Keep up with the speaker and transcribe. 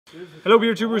Hello,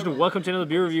 beer tubers, and welcome to another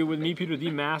beer review with me, Peter, the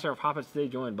master of hoppets. Today,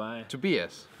 joined by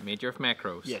Tobias, major of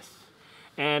macros. Yes.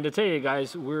 And to tell you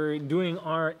guys, we're doing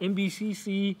our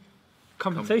MBCC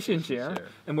compensation share,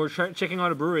 and we're checking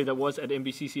out a brewery that was at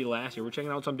MBCC last year. We're checking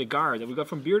out some de Garde that we got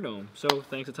from Beer Dome. So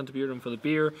thanks a ton to Beer Dome for the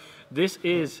beer. This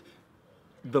is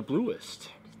the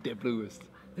Bluest. The Bluest.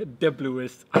 The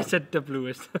Bluest. I said the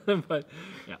Bluest, but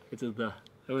yeah, it's a the.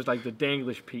 It was like the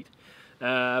Danglish Pete.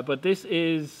 But this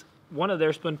is one of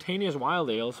their spontaneous wild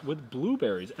ales with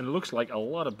blueberries, and it looks like a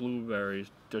lot of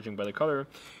blueberries, judging by the color.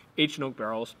 Aged in oak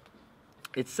barrels.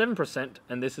 It's 7%,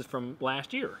 and this is from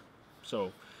last year.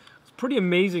 So it's pretty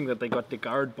amazing that they got the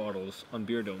Garde bottles on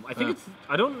Beer Dome. I think it's.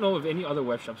 I don't know if any other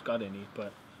web shops got any,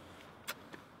 but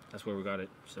that's where we got it.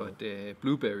 So. But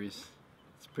blueberries,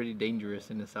 it's pretty dangerous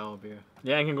in a sour beer.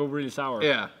 Yeah, it can go really sour.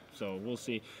 Yeah. So we'll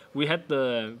see. We had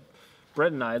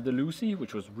Brett and I had the Lucy,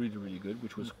 which was really, really good,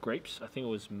 which was grapes. I think it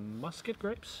was muscat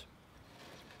grapes.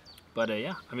 But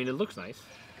yeah, I mean, it looks nice.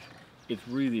 It's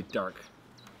really dark,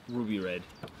 ruby red.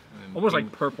 Almost pink,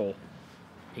 like purple.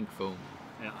 Pink foam.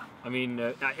 Yeah. I mean,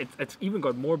 it's even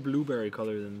got more blueberry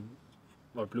color than,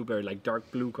 or blueberry, like dark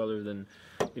blue color than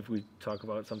if we talk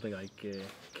about something like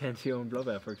Cantillon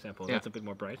Blaubeer, for example. Yeah. That's a bit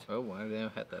more bright. Oh, I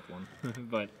never had that one.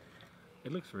 But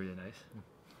it looks really nice.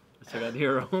 So that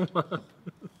hero.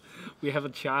 We have a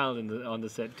child on the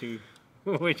set too,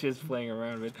 which is playing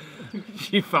around with.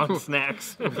 She found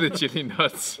snacks. With the chili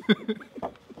nuts.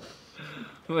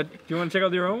 But do you want to check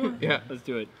out the aroma? Yeah. Let's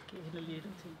do it.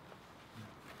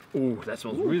 Ooh, that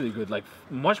smells really good. Like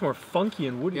much more funky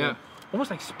and woody. Yeah. Almost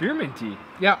like spearminty.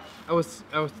 Yeah, I was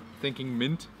thinking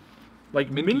mint. Like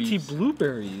mint minty leaves.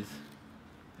 blueberries.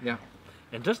 Yeah.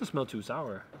 And it doesn't smell too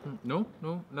sour. No,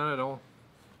 not at all.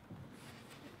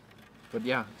 But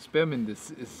yeah, spearmint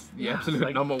is the absolute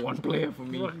like, number one player for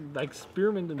me. Like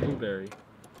spearmint and blueberry.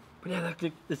 But yeah,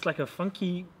 it's like a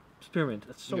funky spearmint.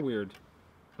 That's so weird.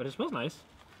 But it smells nice.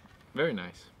 Very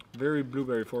nice. Very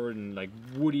blueberry forward and like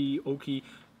woody, oaky.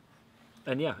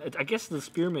 And yeah, I guess the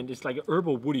spearmint is like a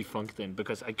herbal woody funk then,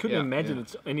 because I couldn't imagine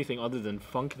it's anything other than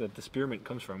funk that the spearmint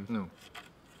comes from. No.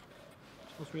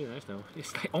 It smells really nice though.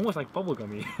 It's like, almost like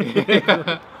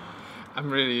bubblegummy. I'm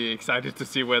really excited to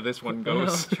see where this one goes.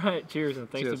 Let's try it. Cheers,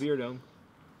 and thanks to Beer Dome.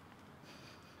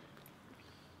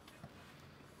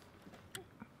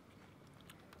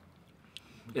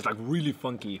 It's like really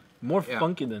funky. More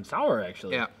funky than sour,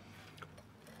 actually. Yeah.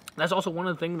 That's also one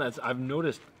of the things that I've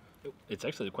noticed. It's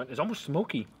actually it's almost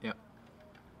smoky. Yeah.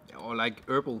 Or like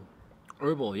herbal.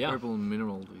 Herbal, yeah. Herbal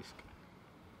mineral whisk.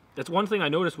 That's one thing I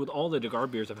noticed with all the de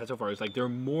Garde beers I've had so far. Is like they're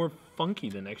more funky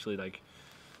than actually like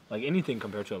anything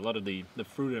compared to a lot of the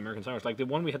fruited American sours. Like the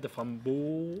one we had, the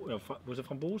Framboise, was it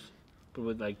Framboise? But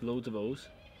with like loads of O's.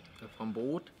 The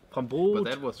Framboise? Framboise. But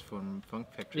that was from Funk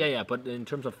Factory. Yeah, but in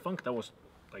terms of funk, that was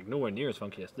like nowhere near as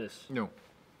funky as this. No.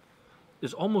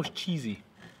 It's almost cheesy.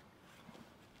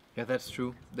 Yeah, that's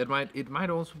true. It might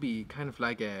also be kind of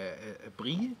like a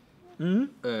brie on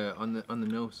the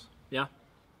nose. Yeah.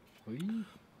 Brie.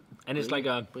 And it's like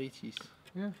a brie cheese.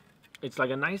 Yeah. It's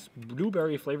like a nice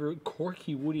blueberry flavor,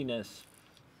 corky woodiness,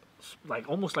 like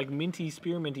almost like minty,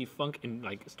 spearminty funk, and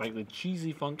like slightly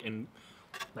cheesy funk and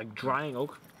like drying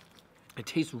oak. It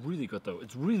tastes really good though.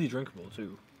 It's really drinkable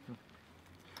too.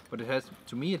 But it has,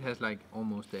 to me, it has like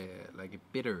almost a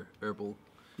bitter herbal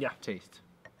taste.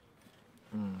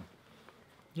 Mm.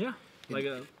 Yeah.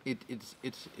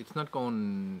 It's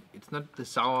not the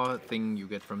sour thing you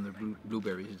get from the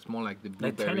blueberries. It's more like the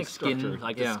blueberry skin, structure,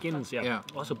 like the skins. Yeah.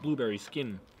 Also blueberry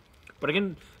skin. But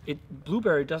again,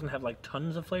 blueberry doesn't have like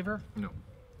tons of flavor. No.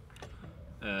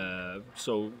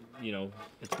 So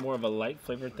it's more of a light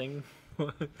flavored thing.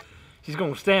 She's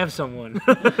gonna stab someone.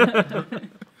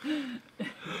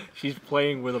 She's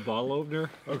playing with a bottle opener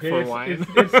for wine.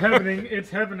 It's happening. It's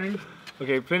happening.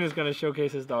 Okay, Flynn is gonna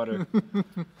showcase his daughter.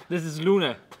 This is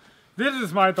Luna. This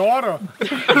is my daughter.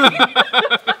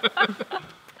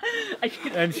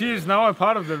 And she is now a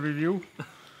part of the review.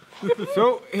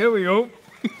 So, here we go.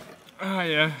 Ah,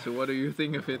 yeah. So what do you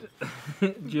think of it?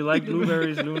 Do you like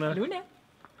blueberries, Luna? Luna?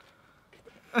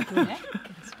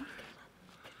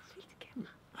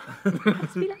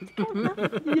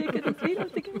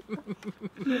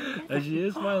 And she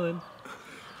is smiling.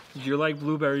 Do you like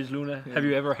blueberries, Luna? Yeah. Have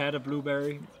you ever had a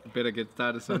blueberry? Better get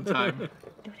started sometime.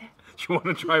 Do you want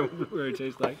to try what blueberry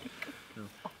tastes like? No.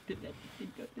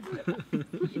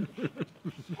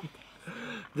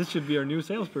 This should be our new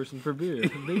salesperson for beer.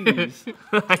 Babies.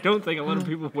 I don't think a lot of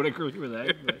people would agree with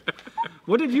that. But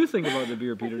what did you think about the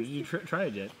beer, Peter? Did you try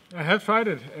it yet? I have tried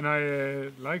it, and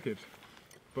I like it.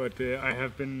 But I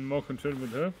have been more concerned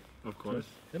with her. Of course.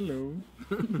 Hello.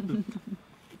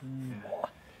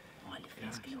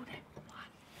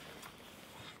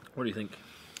 What do you think?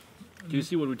 Do you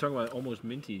see what we're talking about? Almost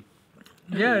minty.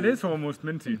 Yeah, it is almost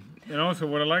minty. And also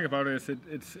what I like about it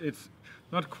is it's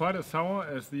not quite as sour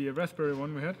as the raspberry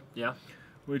one we had, Yeah.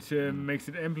 which makes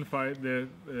it amplify the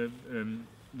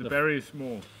berries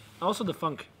more. Also the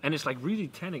funk, and it's like really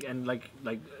tannic, and like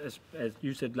as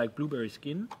you said, like blueberry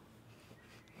skin.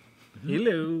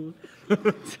 Hello.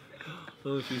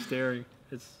 Oh, she's staring.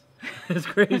 It's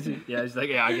crazy. Yeah, it's like,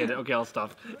 yeah, I get it. Okay, I'll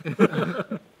stop.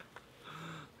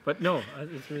 But no,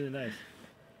 it's really nice.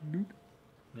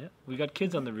 Yeah, we got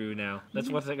kids on the brew now. That's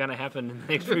what's gonna happen in the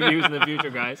next reviews in the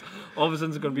future, guys. All of a sudden,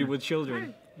 it's gonna be with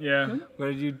children. Yeah.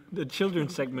 We're gonna do the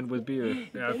children's segment with beer.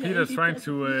 Yeah, Peter's trying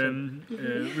to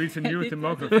reach a new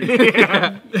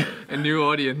demography. A new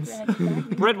audience.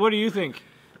 Brett, what do you think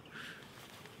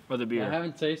of the beer? I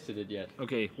haven't tasted it yet.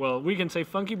 Okay, well, we can say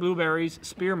funky blueberries,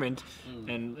 spearmint,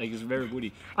 and like it's very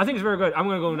woody. I think it's very good. I'm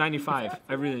gonna go 95.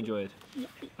 I really enjoy it.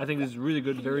 I think this is really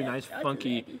good, very nice,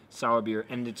 funky sour beer,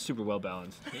 and it's super well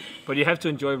balanced. But you have to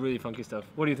enjoy really funky stuff.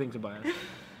 What do you think, Tobias?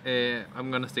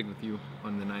 I'm gonna stick with you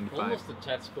on the 95. Almost a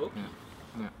tad smoky.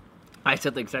 Yeah. I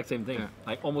said the exact same thing. Yeah.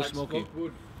 Like almost Like smoky. smoked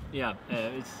wood. Yeah,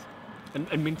 it's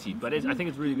and minty, but I think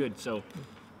it's really good. So,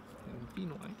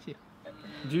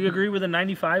 do you agree with the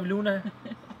 95, Luna?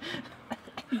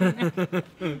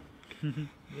 It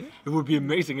would be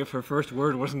amazing if her first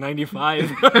word was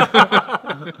 95.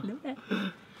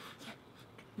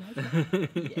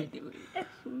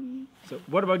 So,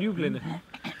 what about you, Glenda?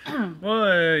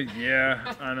 Well,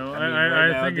 yeah, I know. I mean, right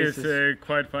now I think this it's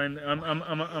quite fine. I'm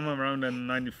around a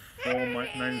 94,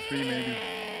 93 maybe.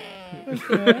 I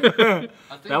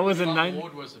think That was the a Funk nine-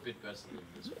 Wood was a bit better than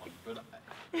this one, but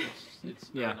it's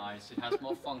Yeah. very nice. It has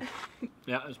more funk.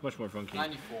 Yeah, it's much more funky.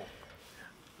 94,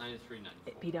 93,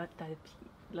 94. Peter, der er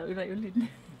løg lidt.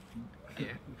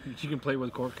 She can play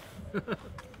with cork.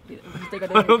 Vi stikker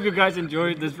I det. hope you guys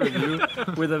enjoyed this review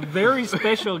with a very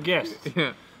special guest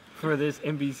Yeah. for this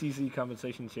MBCC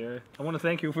compensation share. I want to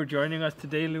thank you for joining us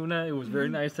today, Luna. It was very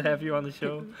nice to have you on the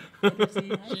show.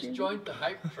 She's joined the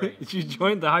hype train. She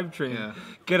joined the hype train. Yeah.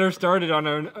 Get him started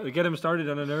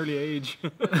on an early age.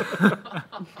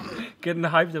 Getting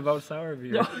hyped about sour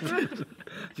beer.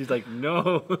 She's like,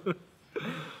 no.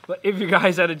 But if you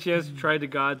guys had a chance to try the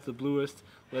Garde The Bluest,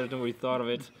 let us know what you thought of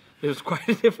it. It was quite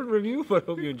a different review, but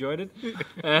hope you enjoyed it.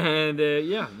 And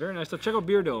yeah, very nice. So check out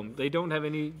Beer Dome. They don't have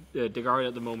any De Garde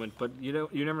at the moment, but you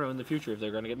never know in the future if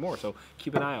they're going to get more. So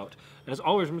keep an eye out. And as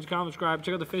always, remember to comment, subscribe.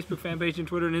 Check out the Facebook fan page and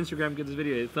Twitter and Instagram. Give this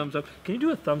video a thumbs up. Can you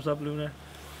do a thumbs up, Luna?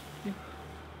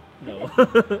 No.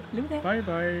 Luna. Bye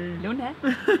bye. Luna.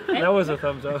 That was a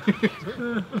thumbs up.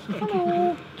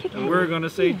 Hello. And we're going to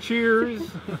say cheers.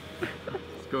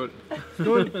 It's good.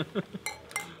 Good.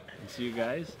 And see you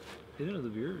guys in another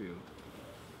beer review.